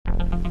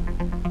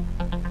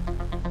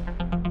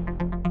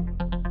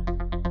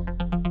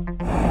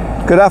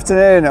Good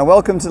afternoon and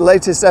welcome to the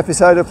latest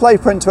episode of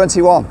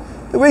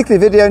Print21, the weekly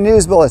video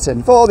news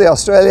bulletin for the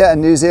Australia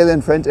and New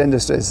Zealand print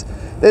industries.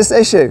 This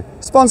issue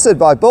sponsored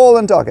by Ball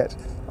 & Doggett,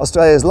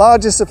 Australia's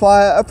largest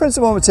supplier of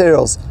printable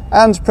materials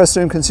and press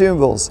room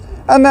consumables,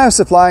 and now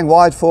supplying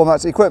wide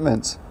format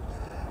equipment.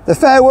 The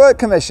Fair Work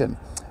Commission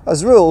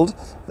has ruled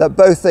that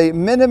both the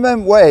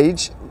minimum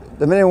wage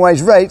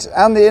rate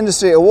and the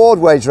industry award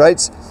wage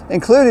rates,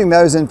 including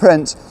those in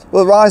print,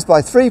 will rise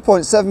by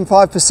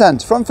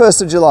 3.75% from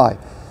 1st of July.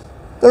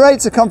 The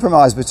rates are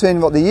compromised between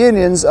what the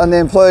unions and the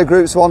employer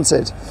groups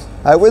wanted,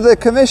 with the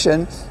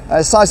Commission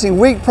citing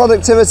weak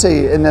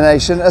productivity in the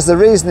nation as the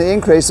reason the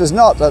increase was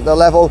not at the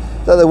level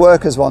that the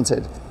workers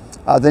wanted.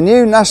 The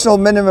new national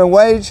minimum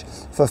wage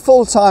for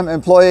full-time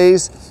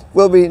employees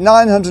will be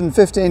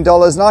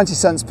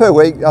 $915.90 per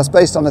week, that's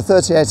based on a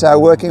 38-hour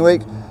working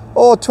week,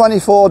 or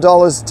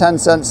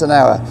 $24.10 an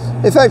hour.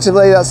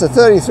 Effectively, that's a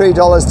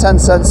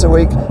 $33.10 a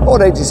week or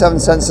 87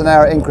 cents an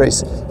hour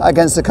increase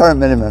against the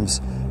current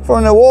minimums. From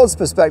an awards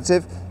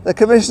perspective, the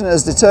Commission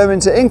has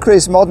determined to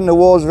increase modern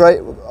awards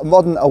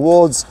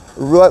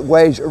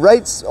wage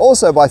rates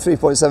also by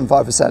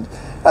 3.75%.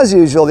 As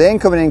usual, the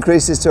incoming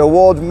increases to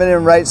award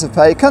minimum rates of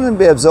pay can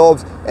be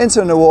absorbed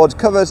into an award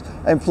covered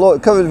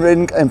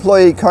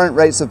employee current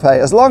rates of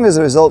pay, as long as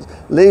the result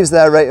leaves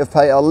their rate of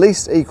pay at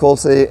least equal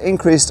to the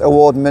increased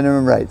award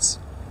minimum rates.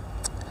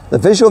 The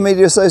Visual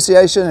Media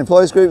Association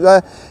employees group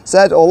there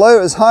said although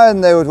it was higher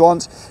than they would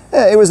want,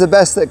 it was the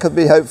best that could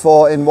be hoped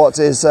for in what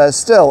is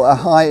still a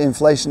high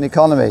inflation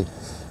economy.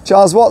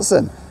 Charles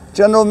Watson,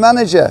 General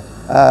Manager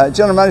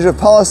of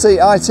Policy,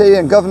 IT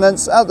and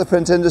Governance at the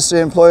Print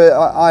Industry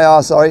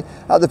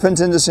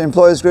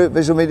Employers Group,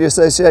 Visual Media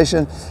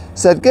Association,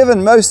 said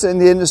given most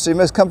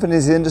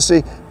companies in the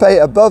industry pay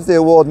above the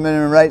award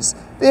minimum rates,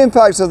 the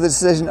impact of the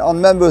decision on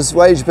members'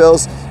 wage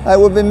bills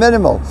would be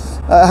minimal.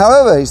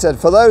 However, he said,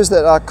 for those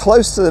that are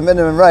close to the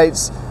minimum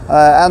rates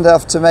and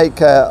have to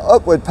make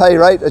upward pay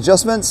rate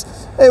adjustments,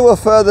 it will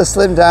further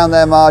slim down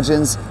their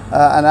margins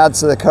and add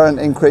to the current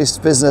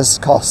increased business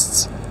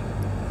costs.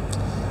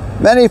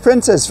 Many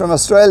printers from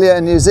Australia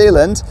and New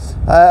Zealand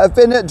have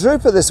been at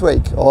drupa this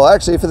week, or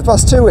actually for the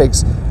past 2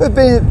 weeks, with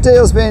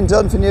deals being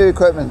done for new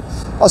equipment.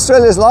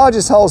 Australia's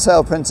largest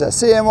wholesale printer,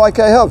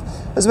 CMYK Hub,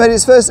 has made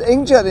its first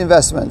inkjet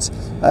investment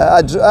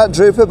at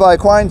drupa by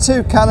acquiring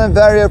 2 Canon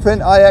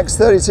Varioprint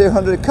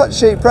IX3200 cut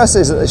sheet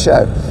presses at the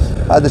show.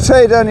 The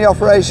trade-only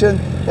operation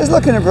is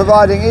looking at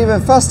providing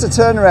even faster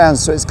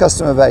turnarounds to its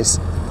customer base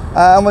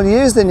and will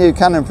use the new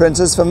Canon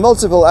printers for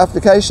multiple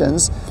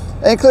applications,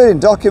 including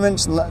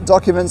documents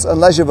and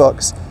leisure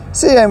books.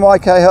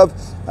 CMYK Hub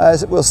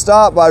will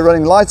start by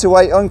running lighter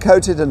weight,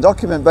 uncoated and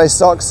document-based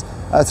stocks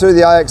through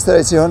the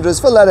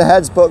IX3200s for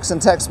letterheads, books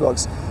and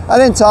textbooks,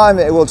 and in time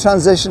it will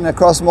transition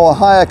across more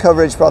higher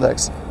coverage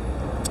products.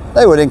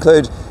 They would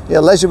include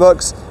leisure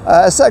books,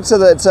 a sector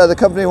that the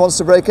company wants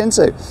to break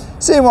into.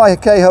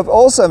 CMYK Hub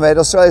also made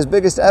Australia's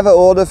biggest ever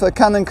order for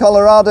Canon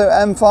Colorado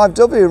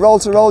M5W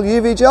roll-to-roll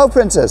UV gel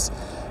printers,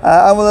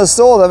 and will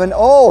install them in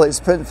all its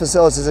print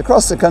facilities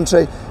across the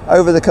country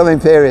over the coming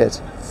period.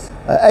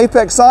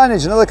 Apex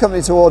Signage, another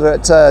company to order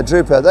at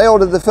drupa, they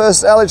ordered the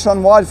first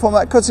Electron wide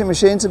format cutting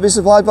machine to be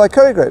supplied by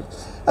Curry Group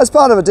as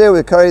part of a deal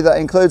with Curry that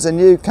includes a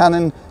new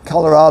Canon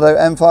Colorado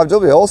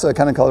M5W, also a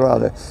Canon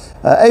Colorado.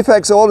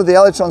 Apex ordered the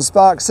Electron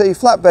Spark C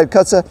flatbed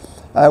cutter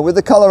with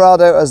the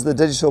Colorado as the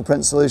digital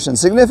print solution,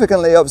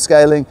 significantly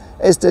upscaling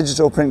its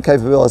digital print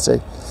capability.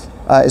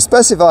 It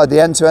specified the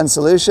end-to-end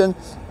solution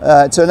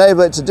to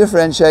enable it to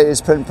differentiate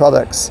its print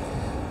products.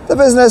 The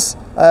business,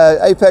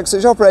 Apex,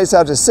 which operates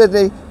out of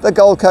Sydney, the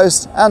Gold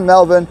Coast and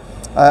Melbourne,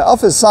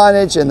 offers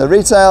signage in the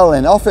retail,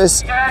 in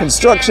office,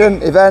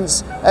 construction,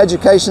 events,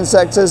 education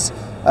sectors.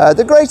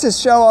 The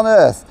greatest show on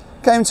earth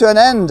came to an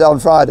end on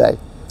Friday,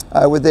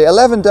 with the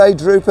 11-day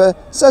drupa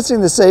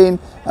setting the scene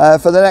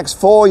for the next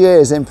 4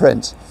 years in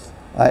print.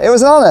 It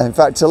was an honour, in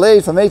fact,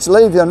 for me to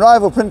lead the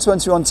unrivaled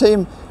Print21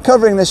 team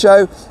covering the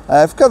show.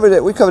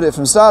 We covered it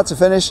from start to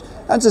finish,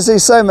 and to see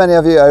so many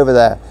of you over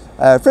there.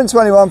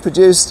 Print21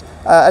 produced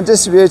and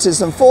distributed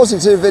some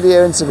 42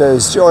 video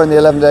interviews during the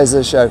 11 days of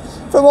the show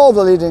from all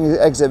the leading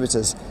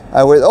exhibitors,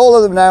 with all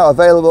of them now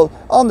available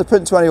on the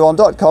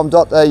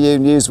print21.com.au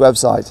news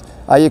website.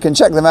 You can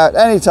check them out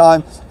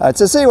anytime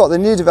to see what the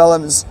new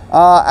developments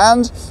are,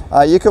 and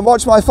you can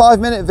watch my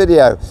 5-minute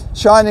video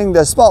shining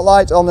the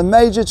spotlight on the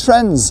major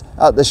trends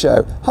at the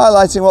show,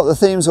 highlighting what the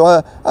themes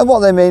were and what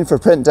they mean for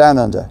print down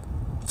under.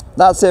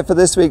 That's it for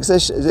this week's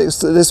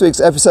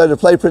episode of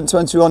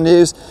Print21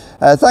 News.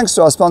 Thanks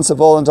to our sponsor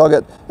Ball &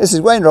 Doggett. This is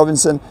Wayne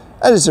Robinson,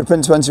 editor of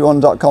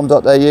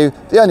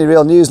print21.com.au, the only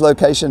real news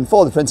location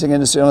for the printing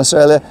industry in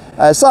Australia,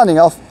 signing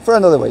off for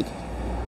another week.